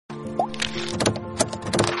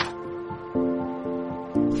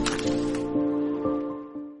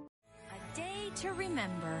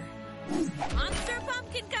remember. Monster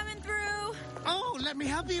pumpkin coming through. Oh, let me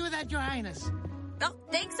help you with that, Your Highness. Oh,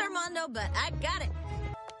 thanks, Armando, but I got it.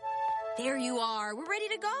 There you are. We're ready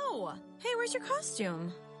to go. Hey, where's your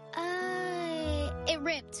costume? It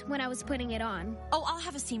ripped when I was putting it on. Oh, I'll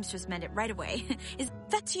have a seamstress mend it right away.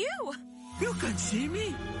 That's you? You can see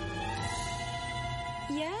me?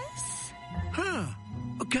 Yes? Huh.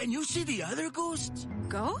 Can you see the other ghosts?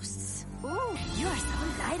 Ghosts? Ooh, you are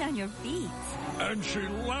so light on your feet. And she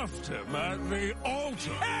left him at the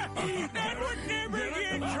altar. That would never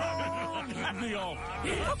get wrong! The altar.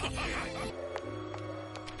 Okay.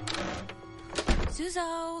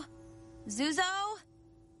 Zuzo! Zuzo!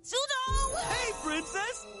 Zuzo! Hey,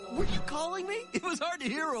 Princess! Were you calling me? It was hard to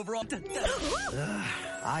hear over all...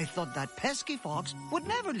 I thought that pesky fox would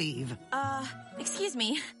never leave. Excuse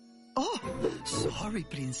me. Oh, sorry,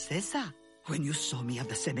 Princesa. When you saw me at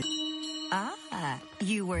the cemetery... Ah,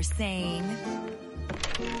 you were saying...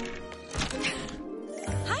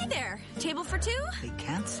 Hi there. Table for two? They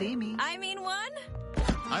can't see me. I mean one?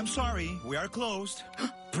 I'm sorry, we are closed.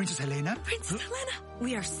 Princess Elena? Princess Elena!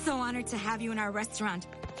 We are so honored to have you in our restaurant.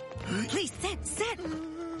 Please, sit.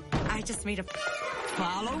 I just made a...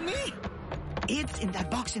 Follow me. It's in that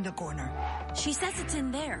box in the corner. She says it's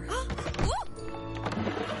in there.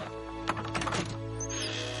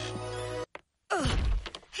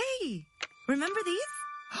 Hey, remember these?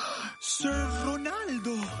 Sir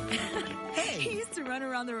Ronaldo. He used to run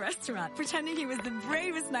around the restaurant pretending he was the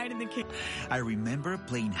bravest knight in the kingdom. I remember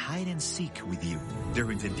playing hide and seek with you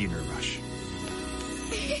during the dinner rush.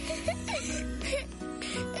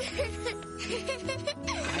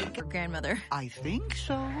 Your grandmother. I think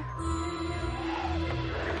so.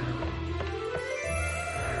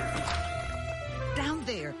 Down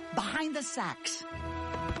there, behind the sacks.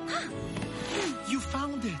 You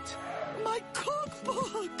found it. My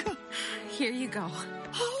cookbook. Here you go.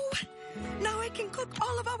 Oh, now I can cook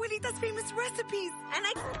all of Abuelita's famous recipes. And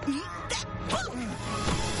I...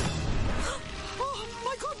 Oh,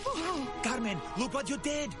 my cookbook. Carmen, look what you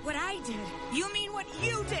did. What I did? You mean what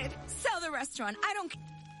you did? Sell the restaurant. I don't...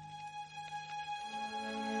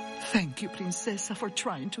 Thank you, Princesa, for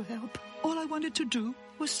trying to help. All I wanted to do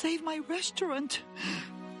was save my restaurant.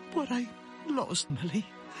 But I lost Millie.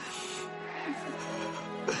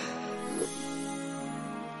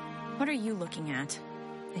 What are you looking at?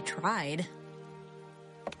 I tried.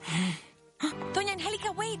 Doña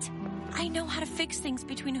Angelica, wait! I know how to fix things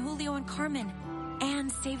between Julio and Carmen.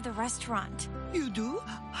 And save the restaurant. You do?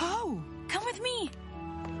 How? Come with me.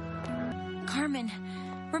 Carmen,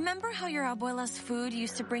 remember how your abuela's food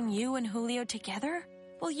used to bring you and Julio together?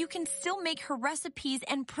 Well, you can still make her recipes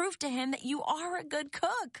and prove to him that you are a good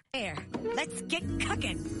cook. There, let's get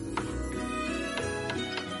cooking.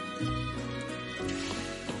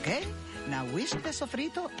 Okay, now whisk the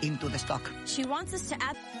sofrito into the stock. She wants us to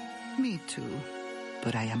add... Me too.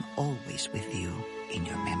 But I am always with you in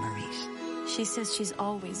your memories. She says she's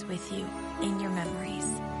always with you in your memories.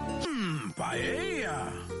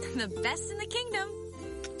 Paella. The best in the kingdom.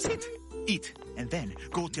 Sit, eat, and then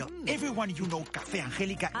go tell everyone you know Café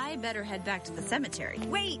Angelica. I better head back to the cemetery.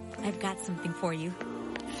 Wait, I've got something for you.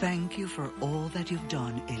 Thank you for all that you've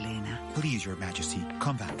done, Elena. Please, Your Majesty,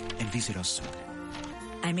 come back and visit us soon.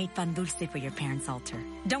 I made pan dulce for your parents' altar.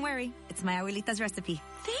 Don't worry, it's my abuelita's recipe.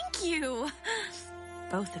 Thank you.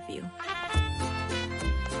 Both of you.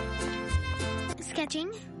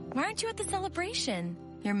 Sketching? Why aren't you at the celebration?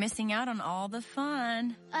 You're missing out on all the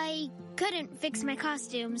fun. I couldn't fix my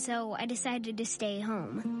costume, so I decided to stay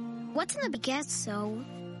home. What's in the baguette, so...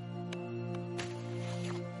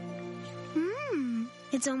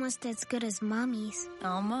 It's almost as good as Mommy's.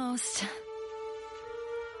 Almost.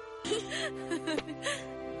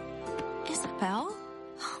 Isabel?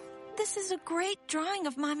 This is a great drawing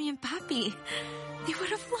of Mommy and Papi. They would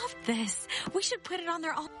have loved this. We should put it on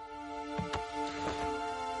their...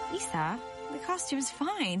 Lisa, the costume's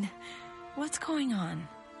fine. What's going on?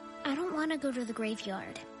 I don't want to go to the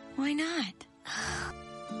graveyard. Why not?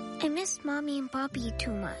 I missed Mommy and Papi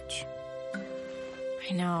too much.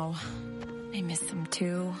 I know. I miss them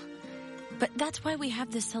too. But that's why we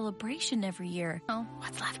have this celebration every year. Oh,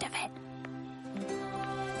 what's left of it?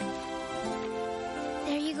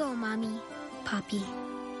 There you go, Mommy, Papi.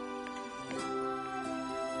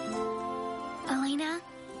 Elena,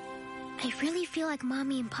 I really feel like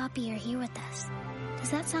Mommy and Papi are here with us. Does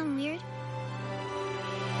that sound weird?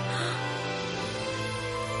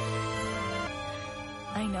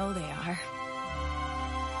 I know they are.